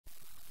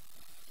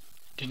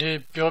ဒီနေ့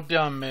ပြောပြ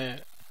မယ်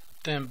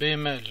သင်ပေး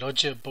မဲ့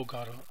logic ပုတ်က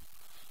တော့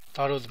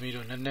သားတို့သမီး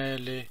တို့နည်းနည်း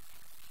လေး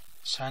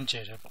စမ်းကြ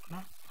တယ်ပေါ့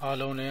နော်အား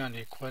လုံးတွေက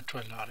နေခွဲထွ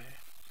က်လာတယ်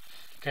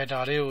ကဲဒါ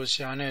လေးကိုဆ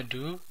ရာနဲ့အ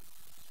တူ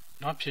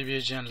နောက်ဖြည်းဖြ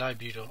ည်းချင်းလိုက်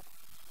ပြီးတော့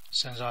စ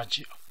ဉ်းစားကြ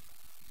ည့်အောင်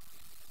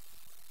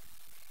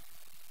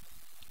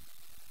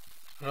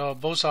အဲ့တော့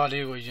ပု္ပ္ပစာ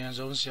လေးကိုရင်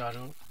ဆုံးဆရာ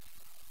တို့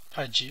ဖ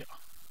တ်ကြည့်အော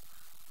င်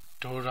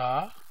ဒိုရာ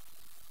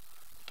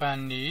ပန်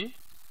နီ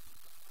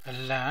အ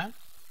လံ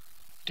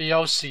တ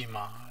ယောက်စီ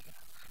မှာ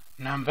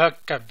နံပါတ်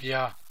ကပ်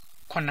ပြား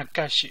9က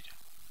ပ်ရှိတယ်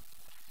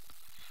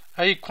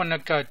အဲ့ဒီ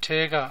9ကပ်ထဲ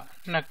က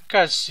2က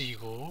ပ်စီ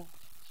ကို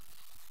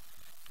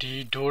ဒီ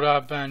ဒိုရာ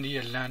ပန်ဒီ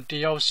အလံတ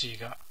ယောက်စီ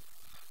က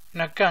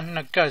2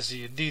ကပ်စီ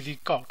အသီး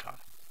သီးကောက်ထား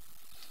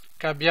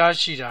ကပ်ပြား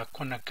ရှိတာ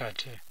9ကပ်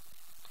ထဲ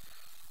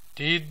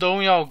ဒီ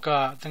3ယောက်က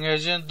တငယ်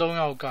ချင်း3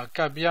ယောက်ကက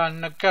ပ်ပြား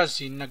2ကပ်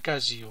စီ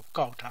ကို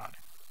ကောက်ထားတ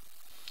ယ်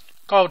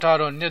ကောက်ထား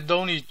တော့2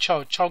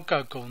 3 6က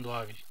ပ်ကုန်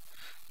သွားပြီ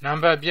နံ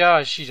ပါတ်ပြား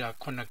ရှိတာ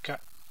9က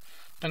ပ်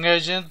တငယ်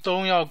ချင်း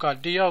3ယောက်က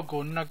တယောက်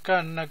ကို2က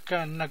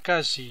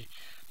ပ်စီ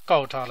ကော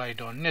က်ထားလိုက်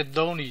တော့2 3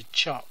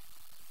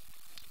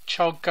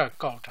 6ကပ်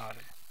ကောက်ထားတ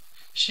ယ်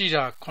ရှိ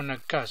တာ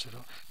9ကပ်ဆို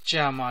တော့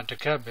ကြံမှာတ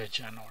စ်ကပ်ပဲ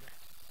ကြံတော့တယ်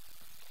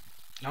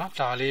နော်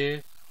ဒါလေး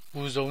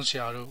ဦးဆုံးဆ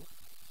ရာတို့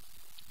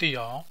သိ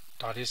အောင်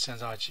ဒါလေးစဉ်း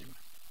စားကြည့်မ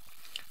ယ်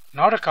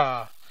နောက်တစ်ခါ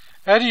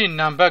အဲ့ဒီ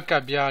နံပါတ်က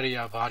ပ်ပြားတွေက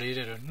ဘာတွေ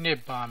လဲတော့2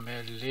ပါမ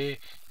ယ်4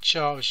 6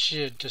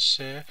 8 10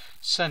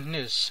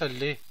 12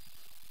 14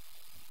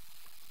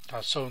ဒါ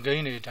စုံကိ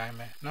န်းတွေအတိုင်း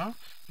ပဲနော်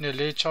2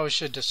 4 6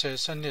 8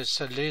 10 12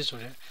 14ဆို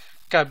တဲ့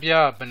ကပ်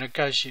ပြားဘယ်နှက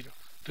ပ်ရှိတော့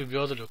သူ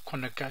ပြောသလို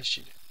9ကပ်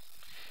ရှိတယ်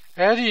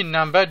အဲ့ဒီ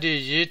နံပါတ်တွေ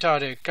ရေးထား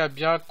တဲ့ကပ်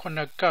ပြား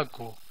9ကပ်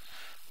ကို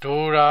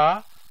ဒိုရာ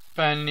ပ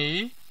န်နီ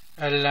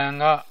အလံ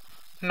က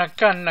2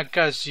က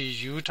ပ်စီ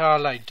ယူထား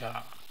လိုက်တာ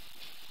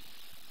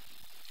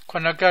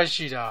9ကပ်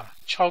ရှိတာ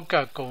6က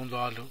ပ်ကုန်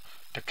သွားလို့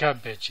တစ်ကပ်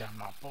ပဲကျန်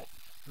မှာပေါ့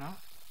နော်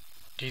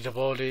ဒီသ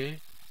ဘောလေး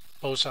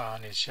ပု္ပ္ပစာအ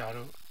နေဆရာ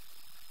တို့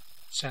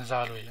စဉ်း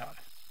စားလို့ရတ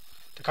ယ်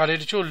တခါလေ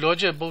တချို့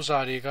logic ပု္ပ္ပစာ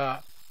တွေက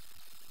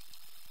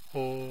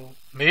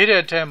မေး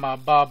တဲ့အထက်မှာ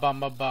ပါ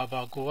မ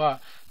ပါကိုက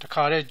တ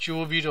ခါတည်း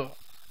ကြိုးပြီးတော့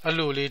အဲ့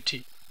လိုလေးထိ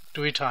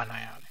တွေးထားနို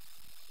င်ရတယ်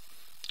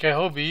ကဲ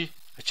ဟုတ်ပြီ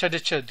အချက်တ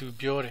စ်ချက်သူ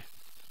ပြောတယ်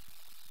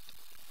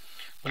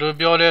ဘယ်လို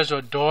ပြောလဲ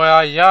ဆိုဒေါ်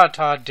ရ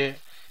ထားတဲ့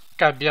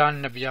ကပ်ပြား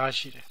2ပြား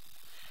ရှိတယ်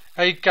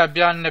အဲ့ကပ်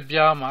ပြား2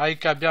ပြားမှာအဲ့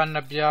ကပ်ပြား2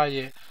ပြား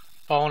ရဲ့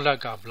ပေါင်းလက်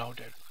ကဘယ်လောက်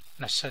တယ်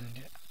20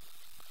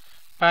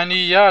ပန်ဒီ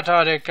ရ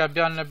ထားတဲ့ကပ်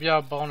ပြား2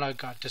ပြားပေါင်းလက်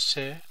က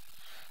10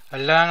အ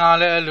လံက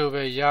လည်းအဲ့လို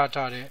ပဲရ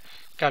ထားတဲ့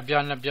ကပ်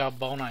ပြား2ပြား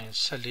ပေါင်းလိုက်ရင်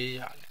14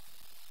ရတယ်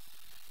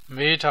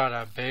မေးထား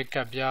တာဘဲက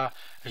ပ်ပြား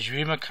အ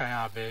ရွေးမခံရ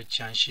ပဲ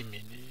ကြံရှိမိ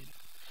နေ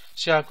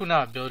ဆရာခုန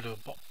ပြောလို့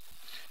ပေါ့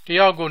တ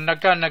ယောက်ကို2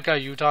ကပ်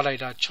ယူထားလို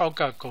က်တာ6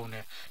ကပ်ကုန်တ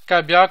ယ်က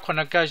ပ်ပြား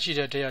9ကပ်ရှိ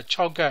တဲ့တည်းက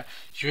6ကပ်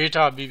ရွေး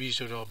ထားပြီးပြီ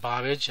ဆိုတော့ဘာ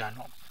ပဲကြံ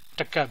တော့တ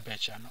စ်ကပ်ပဲ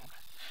ကြံတော့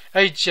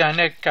အဲ့ကြံ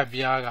တဲ့ကပ်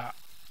ပြားက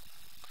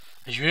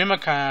အရွေးမ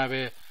ခံရ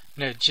ပဲ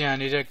နဲ့ကြံ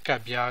နေတဲ့က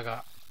ပ်ပြားက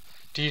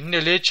ဒီ2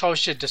 4 6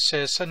 8 10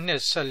 12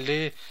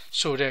 14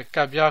ဆိုတဲ့က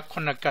ပ်ပြား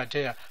9ကပ်တ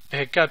ည်းကဘ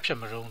ယ်ကပ်ဖြစ်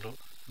မလို့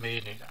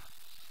မေးနေတာ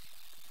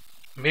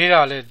မေး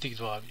တာလည်းသိ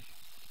သွားပြီ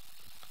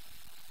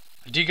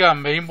အဓိက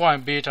main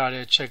point ပေးထား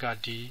တဲ့ချက်က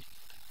ဒီ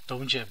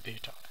3ချက်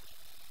ပေးထားတယ်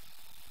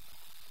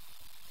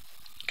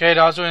ကဲ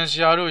ဒါဆိုရင်ဆ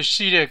ရာတို့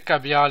ရှိတဲ့က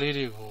ပ်ပြားလေး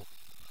တွေကို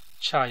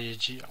ချရေး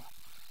ကြည့်အောင်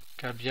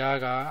ကပ်ပြား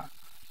က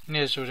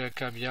2ဆိုတဲ့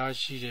ကပ်ပြား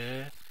ရှိတယ်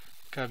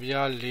ကပ်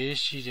ပြား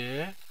4ရှိတ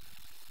ယ်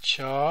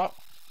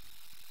6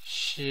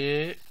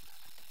 8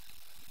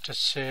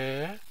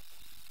 10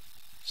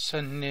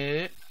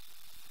 12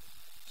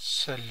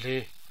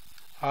 14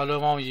အား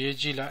လုံးပေါင်းရေး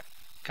ကြည့်လိုက်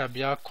ကပ်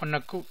ပြား9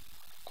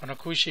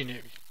ခုရှိနေ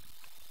ပြီ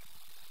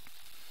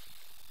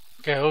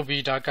ကဲဟုတ်ပြီ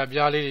ဒါကပ်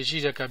ပြားလေးတွေရှိ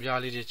တဲ့ကပ်ပြား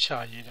လေးတွေချ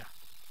ရေးတာ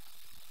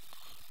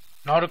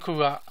နောက်တစ်ခု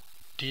က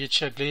ဒီအချ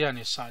က်ကလေးက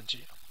နေစကြ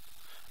ည့်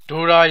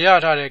ဒိုရာရ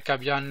ထားတဲ့ကပ်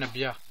ပြား2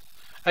ပြား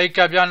အဲ့က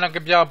ပ်ပြား2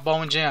ပြားပေါ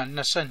င်းခြင်းက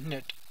22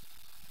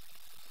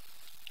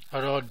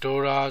အဲ့တော့ဒို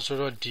ရာဆို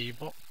တော့ဒီ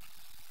ပေါ့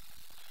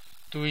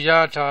သူရ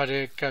ထား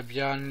တဲ့ကပ်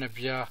ပြား2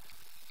ပြား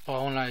ပေါ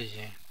င်းလိုက်ရ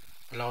င်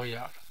ဘယ်လောက်ရ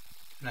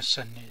လဲ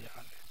22ရ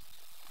တယ်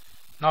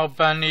နောက်ပ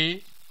န်နီ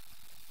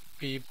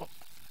ပြီးပေါ့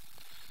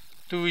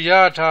သူရ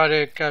ထား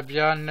တဲ့ကပ်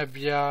ပြား2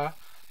ပြား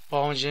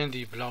ပေါင်းခြင်း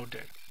ဒီဘယ်လောက်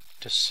တဲ့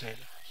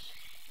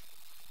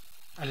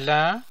10အ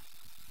လံ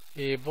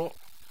အေပေါ့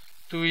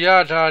သူရ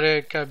ထားတဲ့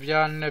ကပ်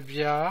ပြား2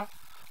ပြား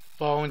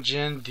ပေါင်းခြ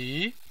င်းဒီ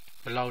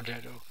ဘယ်လောက်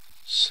တဲ့တော့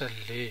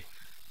14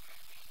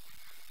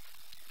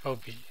ဟု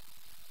တ်ပြီ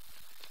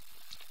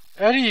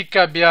အဲ့ဒီက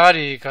ပ်ပြား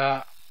တွေက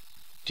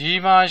ဒီ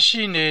မှာ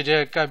ရှိနေ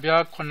တဲ့ကပ်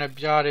ပြား9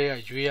ပြားတွေက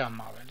ရွေးရ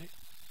မှာပဲလေ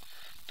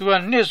သူက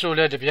2ဆို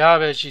လဲတစ်ပြား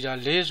ပဲရှိတာ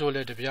4ဆို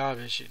လဲတစ်ပြား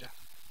ပဲရှိတာ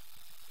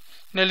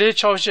2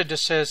 4 6 8 10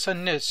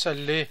 12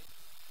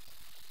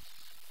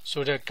 14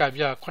ဆိုတဲ့ကပ်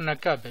ပြား9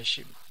ကပ်ပဲ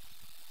ရှိမှာ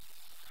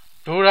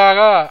ဒိုရာ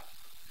က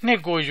2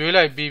ကိုရွေး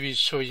လိုက်ပြီးပြီ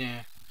ဆိုရင်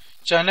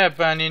ကျန်တဲ့ပ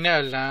န်နီနဲ့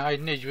အလံအဲ့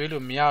2ရွေး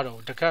လို့မရတော့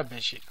ဘူးတစ်ကပ်ပဲ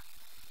ရှိတာ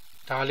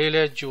ဒါလေး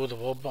လဲကြိုးသ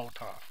ဘောပေါက်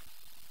တာ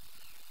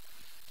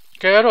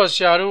ကဲတော့ဆ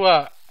ရာတို့က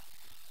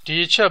ဒီ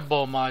ချက်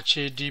ပေါ်မှာ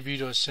ခြေတီးပြီး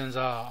တော့စဉ်း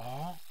စား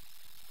အောင်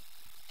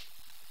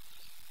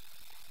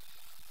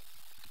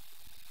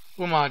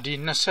ဥမာဒီ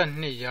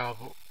22ရ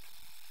ဖို့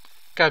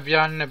ကပ်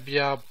ပြား2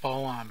ပြားပေါ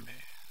င်းရမ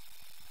ယ်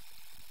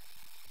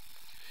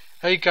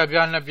အဲ့ဒီကပ်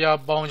ပြား2ပြား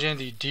ပေါင်းခြင်း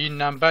ဒီ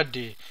နံပါတ်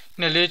တွေ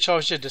2 4 6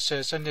 8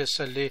 10 12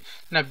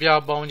 14 2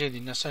ပြားပေါင်းခြင်းဒီ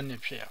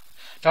22ဖြစ်ရ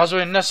ဒါဆို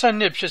ရင်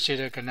22ဖြစ်စေ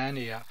တဲ့ကဏ္ဍ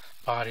တွေက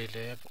ဘာတွေ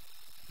လဲပေါ့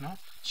နော်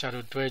ရှာ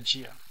တို့တွဲကြ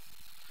ည့်ရ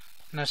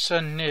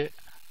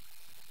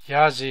22ရ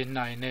စေ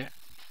နိုင်တဲ့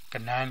က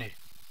ဏ္ဍတွေ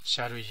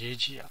ရှာတို့ရေး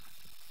ကြည့်ရ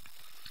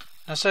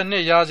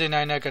22ရစေ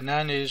နိုင်တဲ့ကဏ္ဍ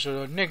တွေဆို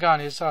တော့2က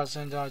နေစစ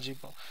ဉ်းစားကြည့်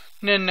ပေါ့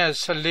2နဲ့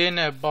14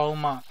နဲ့ပေါင်း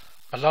မှ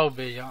ဘယ်လောက်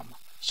ပဲရမှာ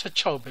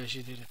16ပဲရှိ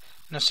သေးတယ်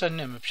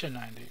22မဖြစ်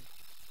နိုင်သေးဘူး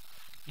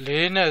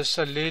4နဲ့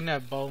14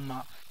နဲ့ပေါင်းမှ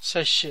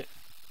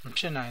18မ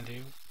ဖြစ်နိုင်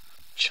သေးဘူး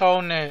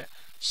6နဲ့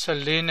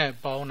14နဲ့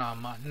ပေါင်းတာ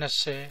မှ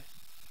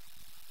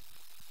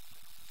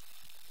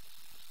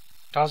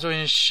20ဒါဆိုရ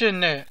င်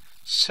8နဲ့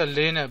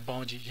14နဲ့ပေါ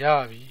င်းကြည့်ရ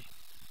ပြီ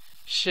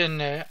8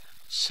နဲ့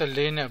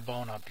14နဲ့ပေါ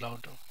င်းတာဘယ်လော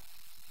က်တော့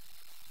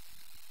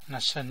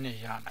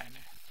22ရနိုင်တ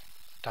ယ်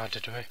ဒါတ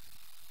တွဲ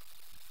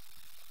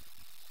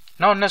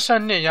နောက်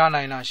22ရ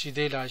နိုင်တာရှိ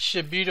သေးလားရှ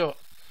စ်ပြီးတော့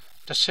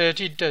10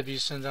ထိတက်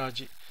ပြီးစဉ်းစား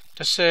ကြည့်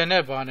10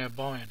နဲ့ဘာနဲ့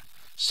ပေါင်းရင်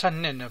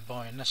12နဲ့ပေါ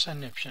င်းရင်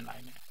22ဖြစ်နို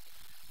င်တယ်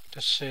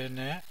10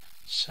နဲ့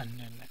12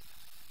နဲ့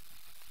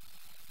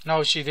နော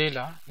က်ရှိသေး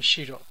လားမ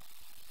ရှိတော့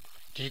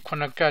ဒီခု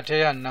နှစ်ကတ်ထဲ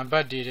ကနံပါ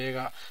တ်တွေက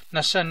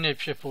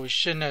22ဖြစ်ဖို့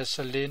8နဲ့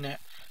14နဲ့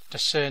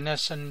10နဲ့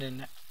12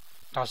နဲ့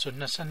ဒါဆို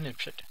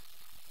22ဖြစ်တယ်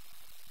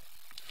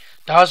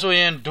ဒါဆို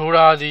ရင်ဒို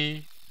ရာသည်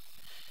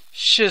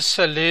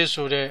84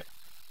ဆိုတဲ့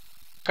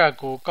ကတ်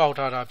ကိုကောက်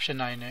ထားတာဖြစ်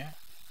နိုင်တယ်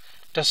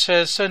10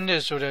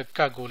 12ဆိုတဲ့က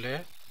တ်ကိုလ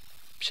ည်း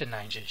ဖြစ်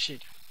နိုင်ခြင်းရှိ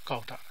တယ်ကော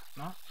က်ထားတာ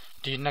နော်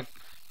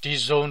ဒီ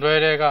ဇုံတွဲ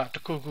တွေကတ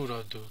ခုခု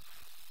တော့သူ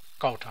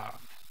ကောက်ထား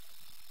မယ်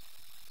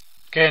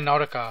ကဲနော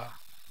က်တစ်ခါ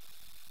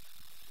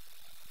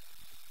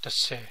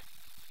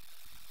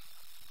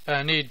10ပ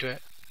န်ဤအတွက်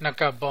နှစ်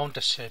ကပ်ပေါင်း10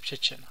ဖြ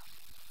စ်ချင်တာ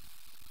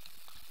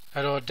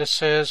အဲ့တော့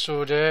10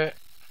ဆိုတဲ့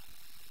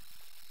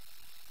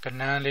ကဏ္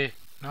ဍလေး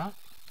နော်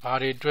ဘာ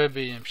တွေတွဲ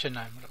ပြီးရင်ဖြစ်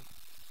နိုင်မလို့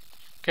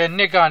ကဲ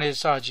နှစ်ကနေ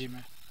စကြည့်မ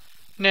ယ်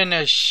2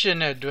နဲ့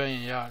8နဲ့တွဲရ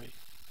င်ရပြီ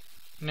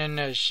2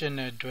နဲ့8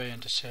နဲ့တွဲရင်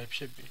10ဖြ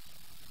စ်ပြီ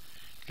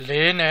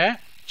4နဲ့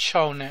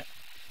6နဲ့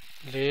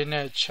4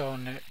နဲ့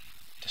6နဲ့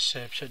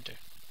10ဖြစ်တယ်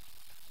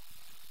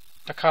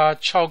တခါ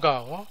6က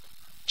ရော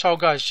6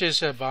က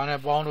80ဘာနဲ့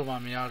ပေါင်းလို့မှ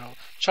မရတော့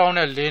6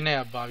နဲ့4နဲ့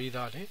ပါပြီး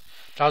သားလေ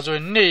ဒါဆိုရ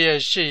င်2ရဲ့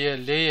8ရဲ့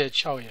4ရဲ့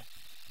6ရဲ့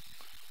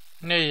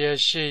2ရဲ့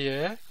8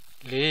ရဲ့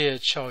4ရဲ့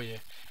6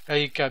ရဲ့အဲ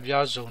ဒီကပ်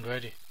ပြားစုံတွဲ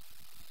တွေ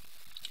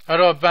အဲ့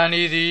တော့ပန်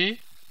ဒီ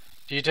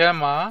ဒီထဲ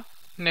မှာ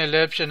2လ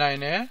ည်းဖြစ်နိုင်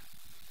တယ်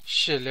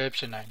8လည်း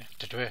ဖြစ်နိုင်တယ်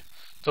တတွဲ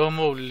သို့မ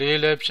ဟုတ်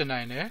4လည်းဖြစ်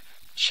နိုင်တယ်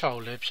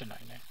6လည်းဖြစ်နို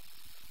င်တယ်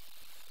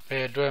ဘ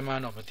ယ်တွဲမှ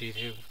န်းတော့မသိ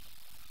သေးဘူး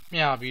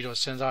မျှပြီးတော့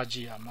စဉ်းစားကြ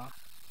ည့်ရမှာ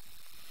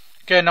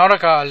ကဲနောက်တ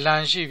စ်ခါအလံ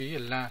ရှိပြီ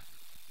အလံ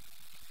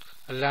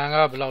က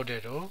ဘယ်လောက်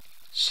တဲ့တော့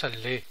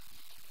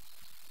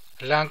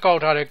14အလံကော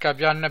က်ထားတဲ့ကပ်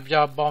ပြား2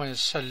ပြားပေါင်းရင်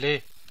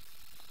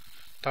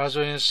14ဒါ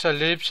ဆိုရင်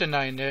14ဖြစ်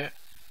နိုင်တဲ့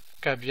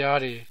ကပ်ပြား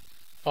တွေ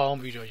ပေါင်း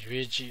ပြီးတော့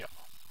ရွေးကြည့်အောင်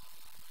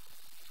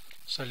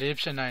14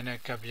ဖြစ်နိုင်တဲ့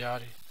ကပ်ပြား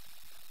တွေ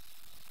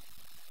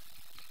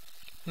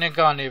နှစ်က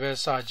နေပဲ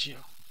စကြည့်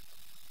အောင်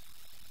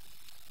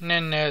နှ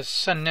စ်နဲ့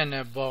12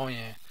နဲ့ပေါင်းရ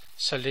င်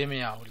14မ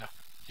ရဘူးလား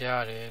ရ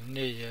တယ်2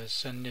ရယ်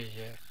12ရ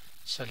ယ်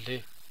14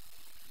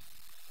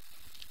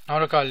နော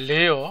က်တစ်ခါ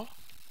4ရော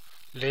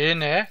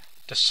4နဲ့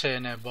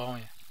10နဲ့ပေါင်း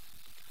ရင်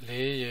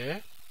4ရယ်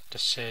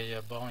10ရ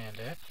ယ်ပေါင်းရင်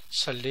လည်း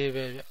14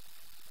ပဲဗျ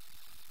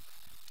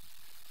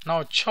နော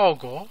က်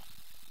6ကို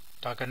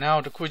ဒါကဏ္ဍအော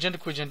င်တစ်ခုချင်း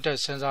တက်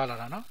စဉ်းစားလာ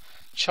တာနော်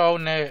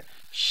6နဲ့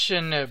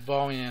8နဲ့ပေါ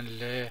င်းရင်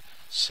လည်း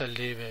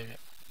14ပဲဗျ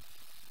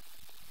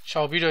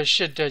6ပြီးတော့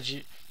8တက်ကြ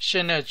ည့်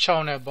8နဲ့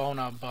6နဲ့ပေါင်း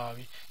တာပါ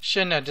ပြီ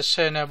8နဲ့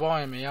10နဲ့ပေါင်း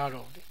ရင်မရ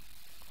တော့ဘူးအဲ့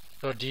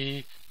တော့ဒီ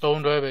3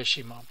တွဲပဲ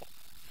ရှိမှာပေါ့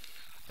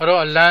အဲ့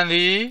တော့အလံသ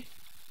ည်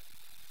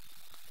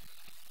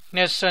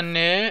20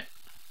နဲ့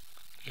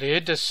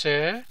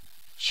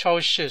410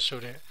 68ဆို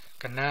တဲ့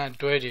ကဏ္ဍအ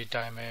တွဲတွေ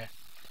တိုင်းပဲ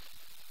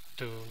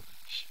သူ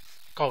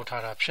ကောက်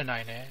ထားတာဖြစ်နို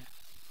င်တယ်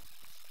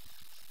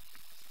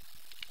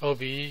ဟုတ်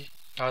ပြီ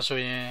ဒါဆို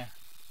ရင်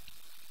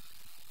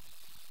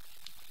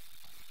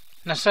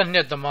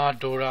22သမား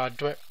ဒိုရာအ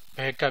တွက်ဘ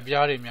ယ်ကပ်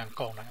ပြားတွေများ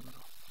ကောက်နိုင်မ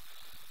လို့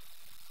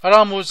အဲ့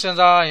တော့မူစဉ်း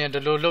စားရင်ဒီ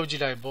လိုလုပ်ကြ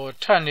ည့်လိုက်ပေါ့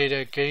ထပ်နေ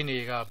တဲ့ဂိမ်းတွေ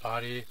ကဘာ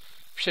တွေ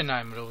ဖြစ်နို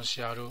င်မလို့ဆ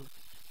ရာတို့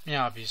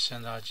မျှပြီးစ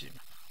ဉ်းစားကြည့်မ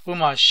ယ်ဥပ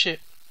မာ8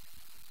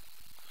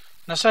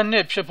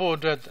 22ဖြစ်ဖို့အ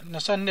တွက်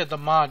22သ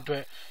မားအတွ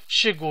က်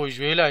8ကို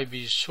ရွေးလိုက်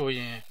ပြီးဆိုရ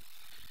င်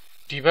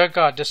ဒီဘက်က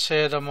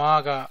10သ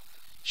မားက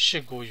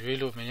8ကိုရွေး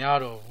လို့မရ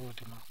တော့ဘူး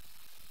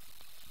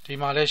ဒီ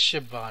မှာလည်း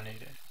8ပါနေ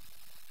တယ်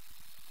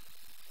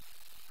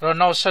အဲ့တော့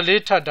နောက်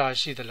14ထပ်တာ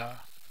ရှိသလား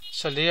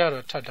14က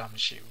တော့ထပ်တာမ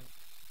ရှိဘူး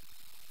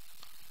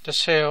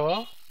10ရော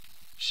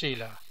ရှိ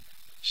လား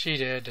ရှိ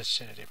တယ်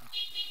10ဒီမှာ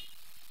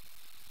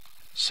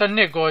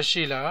12ကို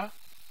ရှိလား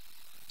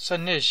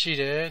12ရှိ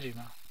တယ်ဒီ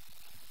မှာ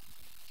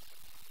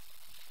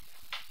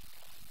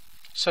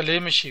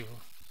14မရှိ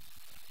ဘူး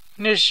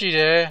နှစ်ရှိတ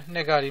ယ်နှ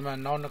စ်ကဒီမှာ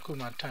နောက်နှစ်ခု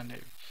မှထပ်နေ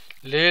ပြီ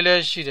4လ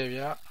ည်းရှိတယ်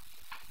ဗျ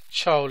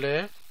6လ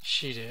ည်း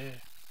ရှိတယ်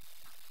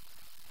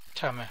ထ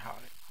ထမယ်ဟာ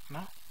လေ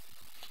နော်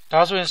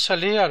ဒါဆိုရင်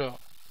14ကတော့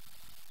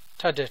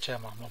ထပ်တဲ့ထဲ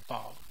မှာမ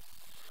ပါဘူး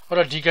အဲ့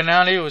တော့ဒီကဏ္ဍ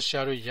လေးကိုဆ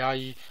ရာတို့ယာ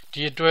ယီ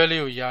ဒီအတွဲ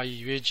လေးကိုယာယီ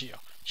ရွေးကြည့်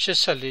အောင်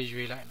84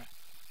ရွေးလိုက်မယ်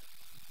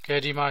ကဲ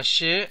ဒီမှာ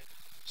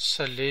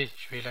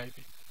84ရွေးလိုက်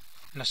ပြီ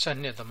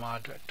22သမား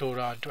အတွက်ဒို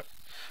ရာအတွက်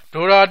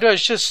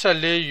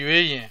84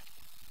ရွေးရင်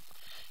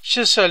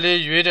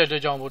84ရွေးတဲ့အတွ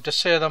က်ကြောင့်မို့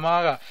10သ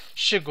မားက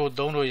8ကို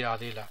3လို့ရ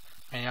သေးလား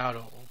မရ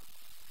တော့ဘူး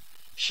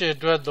8အ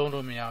တွက်3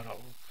လို့မရတော့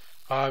ဘူး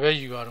ဘာပဲ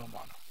ယူရတော့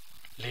မှာလို့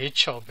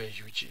46ပဲ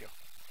ယူကြည့်အောင်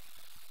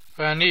ပ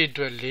န်ဒီအ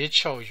တွက်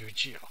46ယူ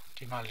ကြည့်အောင်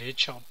ဒီမှာ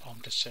46ပေါင်း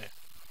10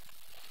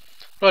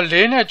တော့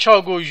4နဲ့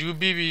6ကိုယူ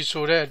ပြီးပြီ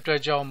ဆိုတဲ့အတွ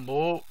က်ကြောင့်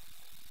မို့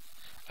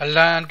အ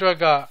လံအတွက်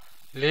က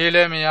4လ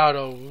ည်းမရ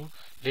တော့ဘူး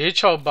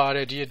46ပါ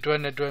တဲ့ဒီအတွက်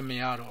နဲ့အတွက်မ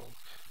ရတော့ဘူး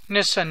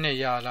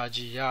22ရလာကြ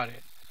ည့်ရတ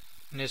ယ်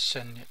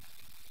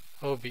22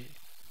ဟုတ်ပြီ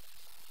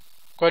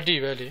ကွက်တိ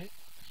ပဲလေ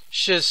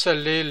84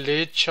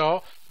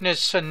 46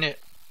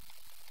 22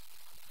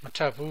မထ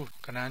ပ်ဘူး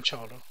ကဏ္ဍ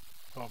6လို့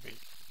ဟုတ်ပြီ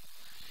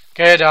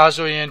ကဲဒါ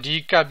ဆိုရင်ဒီ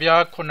ကပ်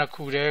ပြား9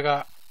ခုတည်းက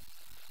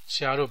ဆ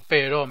ရာတို့ပ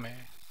ယ်တော့မ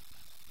ယ်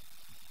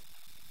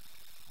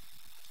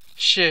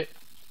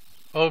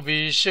8ဟုတ်ပြီ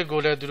8ကို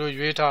လည်းသူတို့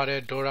ရွေးထားတ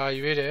ယ်ဒေါ်လာ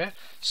ရွေးတယ်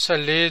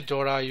14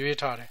ဒေါ်လာရွေး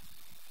ထားတယ်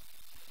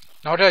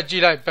နောက်ထပ်ကြ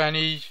ည့်လိုက်ပန်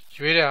ဒီ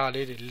ရွေးတဲ့ဟာ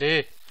လေးတွေ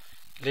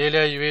4လ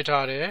ည်းရွေး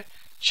ထားတယ်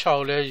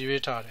6လည်း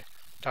ရွေးထားတယ်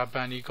ဒါပ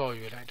န်ဒီကောက်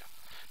ရွေးလိုက်တာ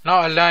နော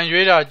က်အလံ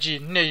ရွေးတာကြည့်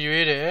2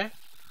ရွေးတယ်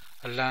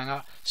အလံက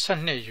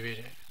12ရွေး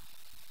တယ်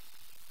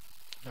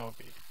ဟုတ်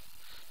ပြီ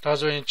ဒါ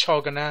ဆိုရင်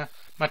6ကဏ္ဍ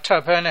မထ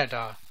ပ်ဖဲနဲ့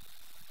ဒါ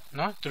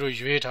နော်သူတို့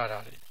ရွေးထားတာ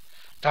လေ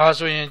ဒါ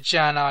ဆိုရင်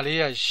ကြံတာလေး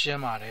ရရှ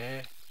င်းပါတယ်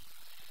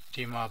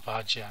ဒီမှာဘာ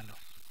ကြံ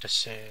တော့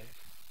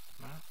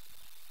10နော်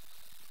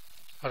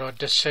အဲ့တော့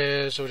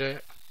10ဆိုတဲ့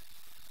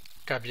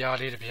ကပ်ပြား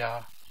လေးတစ်ပြား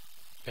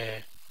ပဲ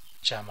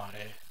ကြံပါတ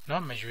ယ်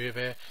နော်မရွေး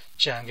ပဲ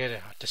ကြံခဲ့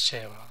တဲ့ဟာ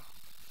10ပါ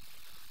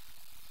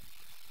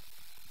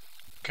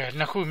ကဲ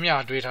နှစ်ခုမျှ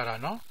တွေးထားတာ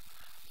နော်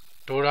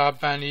ဒိုရာ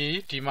ပန်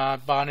ဒီမှာ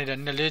ပါနေတဲ့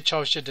2 4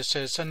 6 8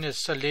 10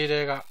 14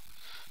တဲက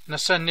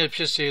22ဖြ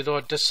စ်စေသော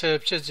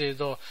10ဖြစ်စေ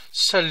သော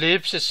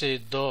14ဖြစ်စေ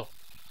သော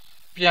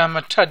ပြန်မ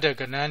ထက်တဲ့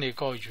ကဏ္ဍတွေ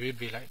ကောက်ရွေး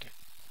ပေးလိုက်တယ်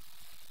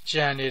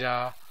ကြံနေတာ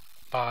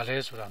ပါလဲ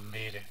ဆိုတာ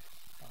မေးတယ်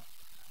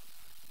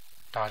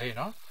ဒါလေး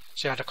နော်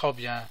ဆရာတစ်ခေါက်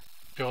ပြန်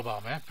ပြောပါ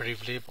မယ်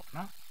briefly ပေါ့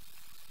နော်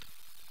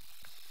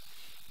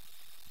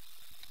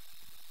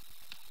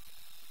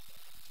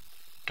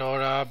ဒေါ်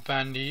ရာပ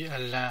န်ဒီအ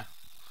လံ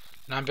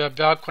နံပါတ်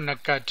ပြ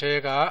9ကတ်ထဲ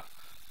က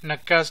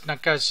2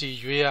ကတ်စီ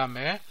ရွေးရမ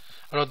ယ်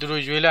အဲ့တော့သူ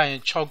တို့ရွေးလိုက်ရ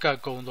င်6ကတ်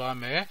ကုန်သွား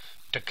မယ်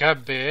တကတ်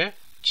ပဲ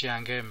ကြံ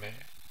ခဲ့မယ်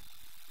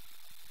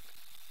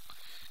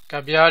က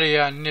ပ်ပြားတွေ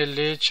က2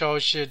 4 6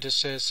 8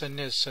 10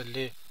 12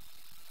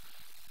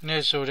 14နှ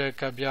စ်ဆိုတဲ့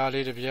ကပ်ပြား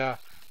လေးတစ်ပြား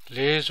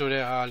4ဆို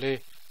တဲ့ဟာလေး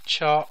6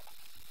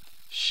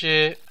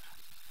 8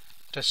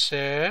 10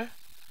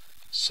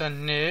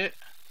 12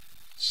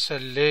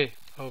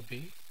 14ဟုတ်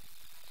ပြီ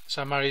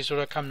summary ဆို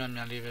တဲ့ခက်မြန်မြ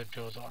န်လေးပဲ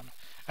ပြောသွားမယ်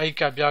အဲ့ဒီ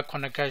ကပ်ပြား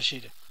9ကတ်ရှိ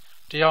တယ်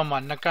တယောက်မှ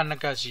2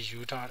ကတ်စီယူ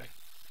ထားတယ်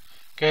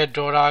ကဲ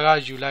ဒေါ်လာက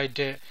ယူလိုက်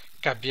တဲ့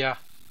ကပ်ပြား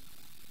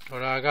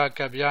ဒေါ်လာကက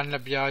ပ်ပြား2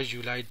ပြားယူ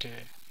လိုက်တ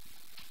ယ်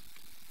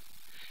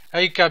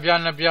အဲ့ဒီကပ်ပြား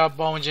2ပြား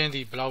ပေါင်းခြင်း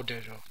ဒီဘယ်လောက်တ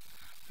ယ်တော့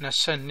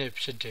22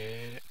ဖြစ်တယ်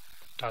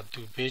ဒါ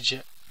သူပေးချ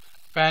က်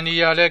ပန်ဒီ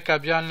ယာလည်းက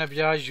ပ်ပြား2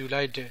ပြားယူ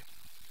လိုက်တယ်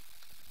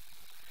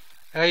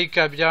အဲ့ဒီက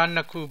ပ်ပြား2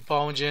ခုပေါ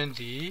င်းခြင်း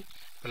ဒီ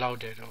ဘယ်လောက်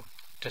တယ်တော့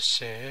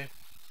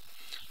10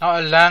နောက်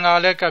အလံက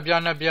လည်းကပ်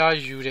ပြား2ပြား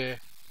ယူတယ်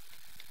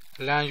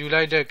အလံယူ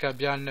လိုက်တဲ့ကပ်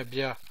ပြား2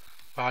ပြား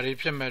ဘာတွေ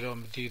ဖြစ်မဲ့တော့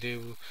မသိသေး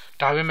ဘူး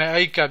ဒါပေမဲ့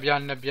အဲ့ဒီကပ်ပြား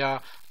2ပြား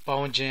ပေါ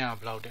င်းခြင်းက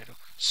ဘယ်လောက်တယ်တော့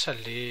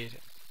14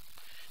တဲ့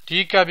ဒီ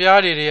ကပ်ပြား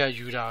တွေက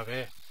ယူတာပဲ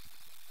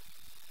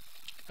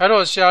အဲ့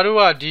တော့ဆရာတို့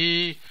ကဒီ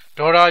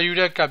ဒေါ်လာယူ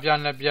တဲ့ကပ်ပြား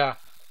2ပြား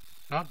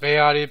နော်ဘယ်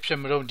ဟာတွေဖြစ်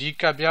မလို့ဒီ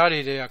ကပ်ပြားတွေ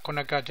က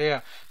9ကတ်တည်းက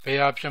ဘယ်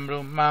ဟာဖြစ်မ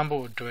လို့မှန်း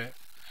ဖို့အတွက်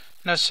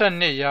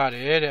22ရတ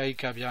ယ်တဲ့အဲ့ဒီ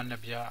ကပ်ပြား2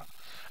ပြား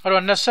အဲ့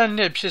တော့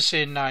22ဖြစ်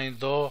စေနိုင်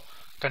သော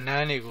ကဏ္ဍ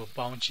တွေကို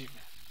ပေါင်းကြည့်မ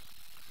ယ်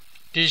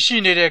ဒီရှိ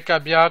နေတဲ့က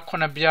ပ်ပြား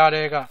9ပြား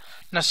တွေက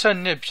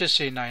22ဖြစ်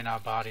စေနိုင်တာ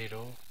ဘာတွေ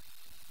တော့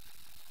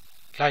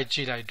လိုက်ကြ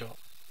ည့်လိုက်တော့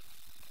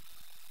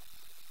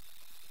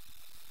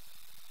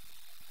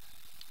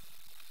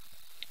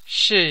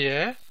8ရ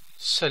ယ်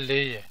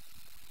14ရယ်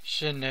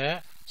8နဲ့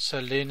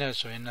14နဲ့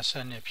ဆိုရင်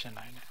22ဖြစ်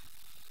နိုင်တယ်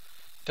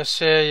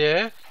10ရ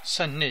ယ်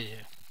12ရ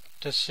ယ်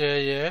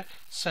10ရယ်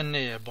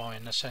12ရယ်ပေါင်းရ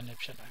င်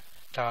22ဖြစ်နိုင်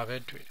ဒါပဲ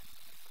တွေ့တယ်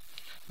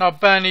နောက်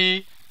ပန်ဒီ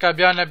ကပ်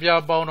ပြား2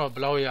ပြားပေါင်းတော့ဘ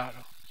ယ်လောက်ရ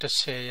တော့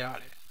10ရ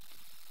တယ်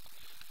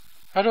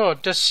အဲ့တော့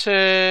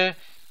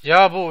10ရ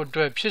ဖို့အ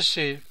တွက်ဖြစ်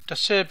စေ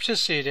10ဖြစ်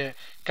စေတဲ့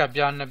ကပ်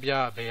ပြား2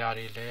ပြားဘယ်ဟာ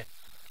တွေလဲ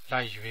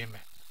လိုက်ရွေးမ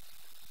ယ်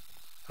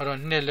အဲ့တော့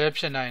2လည်း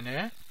ဖြစ်နိုင်တ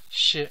ယ်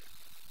8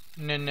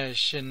 2နဲ့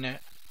8နဲ့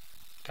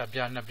ကပ်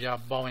ပြား2ပြား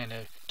ပေါင်းရင်လ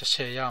ည်း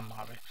10ရမှာ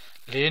ပဲ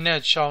4နဲ့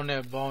6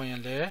နဲ့ပေါင်းရ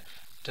င်လည်း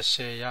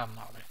10ရ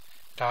မှာပဲ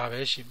ဒါ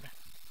ပဲရှိမယ်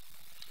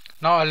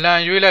နောက်အလံ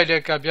ရွေးလိုက်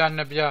တဲ့ကပ်ပြား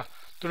2ပြား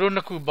သူတို့နှ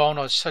စ်ခုပေါင်း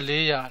တော့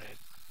14ရတယ်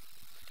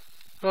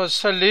အဲ့တော့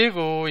14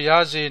ကိုရ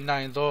စေ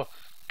နိုင်သော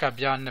ကပ်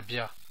ပြား2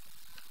ပြား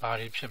ဘာ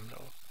တွေဖြစ်မ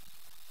လို့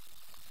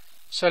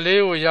14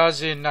ကိုရ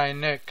စေနိုင်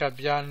တဲ့ကပ်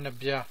ပြား2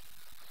ပြား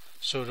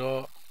ဆို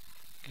တော့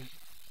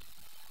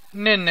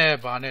နှစ်နဲ့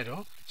ဘာနဲ့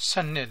တော့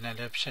12နဲ့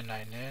လည်းဖြစ်နို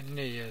င်တယ်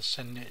2ရဲ့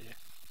12ရဲ့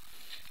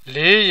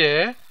4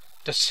ရဲ့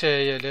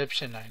10ရဲ့လည်းဖြ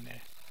စ်နိုင်တ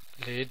ယ်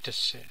4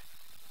 10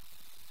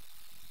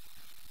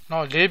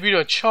နောက်4ပြီး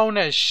တော့6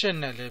နဲ့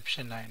8နဲ့လည်းဖြ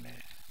စ်နိုင်တ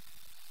ယ်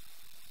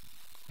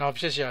နောက်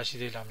ဖြစ်เสียရှိ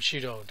သေးလားမရှိ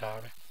တော့ဘူးဒါ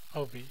ပဲ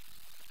ဟုတ်ပြီ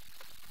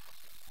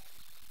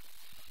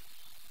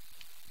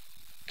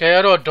ကဲ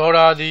အဲ့တော့ဒေါ်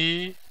လာသည်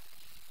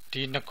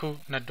ဒီနှစ်ခု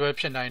နှစ်တွဲ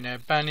ဖြစ်နိုင်တယ်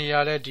ပန်နီယာ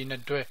လည်းဒီနှ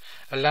စ်တွဲ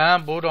အလံ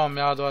ဘိုးတော်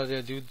များသွား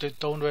တဲ့ဒီ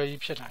သုံးတွဲ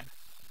ကြီးဖြစ်နိုင်တယ်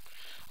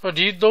ဟော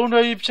ဒီသုံး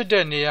တွဲကြီးဖြစ်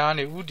တဲ့နေရာက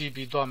နေဥတီ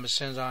ပြီးတော့မစ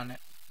င်စား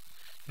နဲ့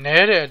နဲ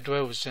တဲ့အတွဲ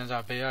ကိုစင်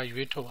စားဘယ်ဟာ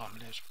ရွေးထုတ်ရမ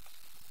လဲဆို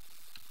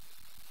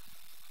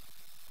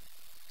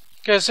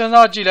ကဲစဉ်း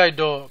စားကြည့်လိုက်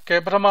တော့ကဲ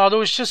ပထမ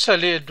ဆုံး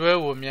84အတွဲ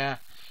ကိုမြန်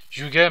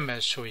ယူခဲ့မ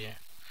ယ်ဆိုရင်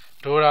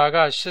ဒေါ်လာက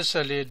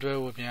84အတွဲ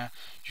ကိုမြန်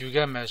ယူ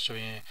ခဲ့မယ်ဆို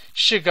ရင်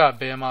8က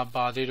ဘယ်မှာ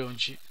ပါသေးတော့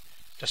ကြည့်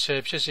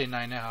10ဖြစ်စေ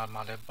နိုင်တဲ့ဟာ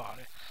မှာလည်းပါတ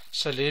ယ်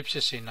14ဖြ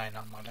စ်စေနိုင်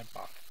တာမှာလည်း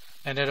ပါတယ်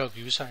နည်းနည်းတော့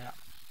view ဆိုင်ရ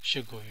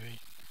8ကိုရွေး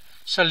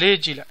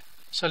14ကြည့်လိုက်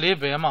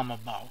14ဘယ်မှာမ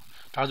ပါဘူး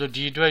ဒါဆို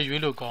ဒီအတွက်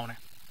ရွေးလို့ကောင်းတယ်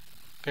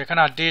ကဲခ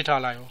ဏတေး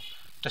ထားလိုက်အောင်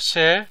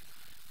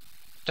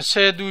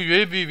10သူ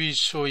ရွေးပြီးပြီ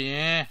ဆိုရ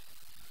င်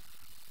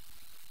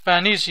ပ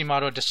န်နီစီမှာ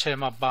တော့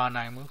10မှာပါ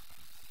နိုင်ဘူး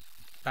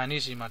ပန်နီ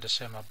စီမှာ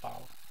10မှာပါ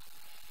ဘူး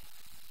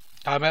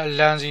ဒါပေမဲ့အ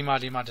လန်စီမှာ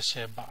ဒီမှာ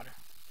10ပါတယ်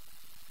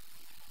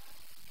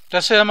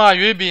10မှာ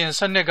ရွေးပြီးရင်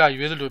12က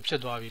ရွေးသလိုဖြ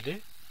စ်သွားပြီလေ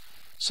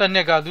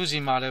12ကသူ့စီ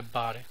မှာလည်း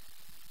ပါတယ်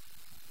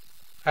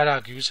အဲ့ဒါ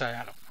view ဆိုင်ရ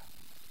တော့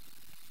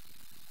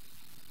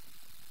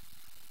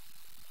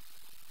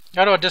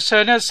အဲ့တော့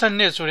10နဲ့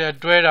12ဆိုတဲ့အ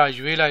တွဲတာ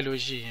ရွေးလိုက်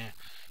လို့ရှိရင်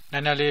န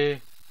ည်းနည်းလေး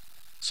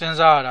စဉ်း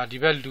စားရတာဒီ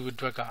ဘက်လူအ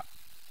တွက်က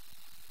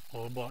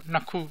ဟိုပေါ့နှ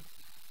စ်ခု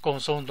ကုံ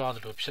ဆုံးသွားသ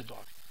လိုဖြစ်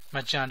သွားပြီမ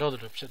ကြံတော့သ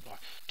လိုဖြစ်သွား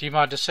ဒီ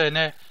မှာ10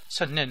နဲ့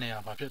12နေရာ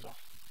မှာဖြစ်သွား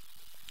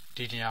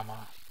ဒီနေရာမှာ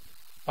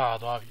ပါ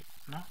သွားပြီ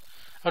နော်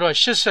အဲ့တော့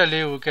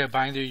84ကိုကဲ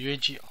ဘိုင်းသူရွေး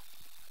ကြည့်အောင်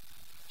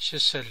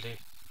84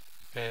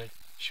ပဲ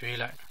ရွေး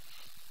လိုက်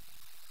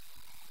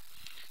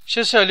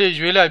84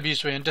ရွေးလိုက်ပြီ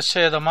ဆိုရင်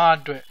10သမား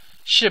အတွက်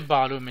8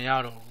ပါလို့မရ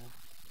တော့ဘူး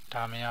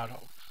ဒါမရ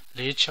တော့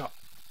ဘူး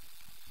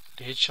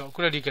46ခု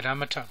လည်းဒီကဏ္ဍ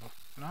မထပ်ဘူး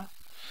နော်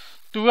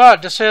သူက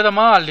10သ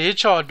မားက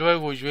46အတွဲ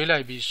ကိုရွေးလို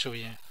က်ပြီဆို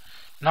ရင်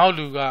နောက်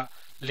လူက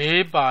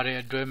4ပါတဲ့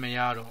အတွဲမရ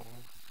တော့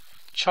ဘူး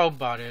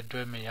6ပါတဲ့အ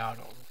တွဲမရ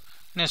တော့ဘူး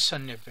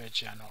22ပဲ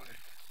ကျန်တော့တယ်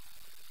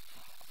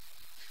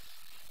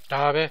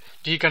ဒါပဲ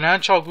ဒီကဏ္ဍ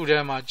6ခုထဲ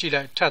မှာကြည့်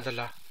လိုက်ထပ်သ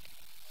လား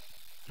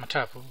မထ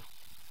ပ်ဘူး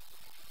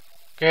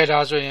ကဲဒါ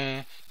ဆိုရင်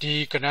ဒီ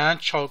ကဏ္ဍ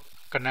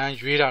6ကဏ္ဍ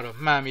ရွေးတာတော့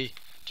မှန်ပြီ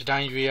ဒီတို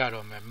င်းရွေးရ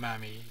တော့မယ်မှန်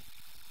ပြီ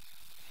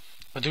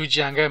ဘသူ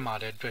ကြံခဲ့မှာ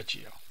လဲတွေ့ကြ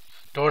ည့်အောင်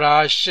ဒေါ်လာ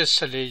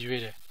84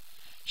ရွေးတယ်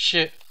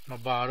8မ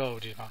ပါတော့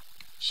ဘူးဒီမှာ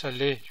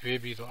14ရွေး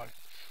ပြီးသွားတယ်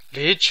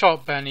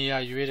46ပန်နီယာ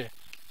ရွေးတယ်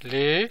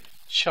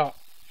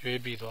46ရွေး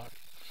ပြီးသွားတယ်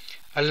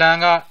အလံ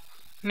က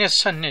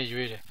22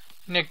ရွေးတယ်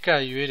2က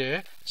တ်ရွေးတယ်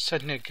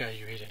12ကတ်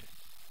ရွေးတယ်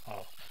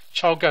ဟော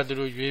6ကတ်သူ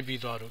တို့ရွေး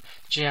ပြီးသွားတော့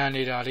ကြံ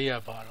နေတာလေးရ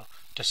ပါတော့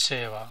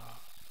10ပါ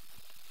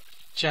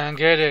ကြံ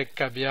ခဲ့တဲ့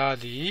ကတ်ပြား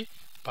သည်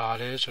ပါ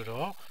လဲဆို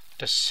တော့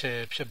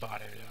10ဖြစ်ပါ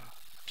တယ်ဗျာ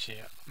ဖြစ်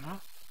ရ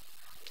နော်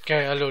ကဲ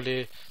အဲ့လို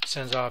လေးစ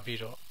ဉ်းစားပြီး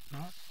တော့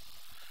နော်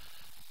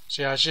ဆ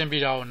ရာရှင်း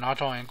ပြီးတာကိုနား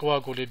ထောင်ရင်ကိုယ့်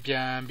အကိုလေးပြ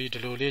န်ပြီးဒီ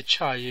လိုလေးချ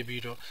ရေး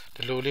ပြီးတော့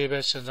ဒီလိုလေးပဲ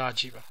စဉ်းစား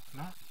ကြည့်ပါ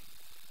နော်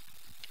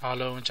အား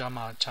လုံးကျမ်း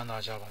မာချမ်းသာ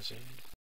ကြပါစေ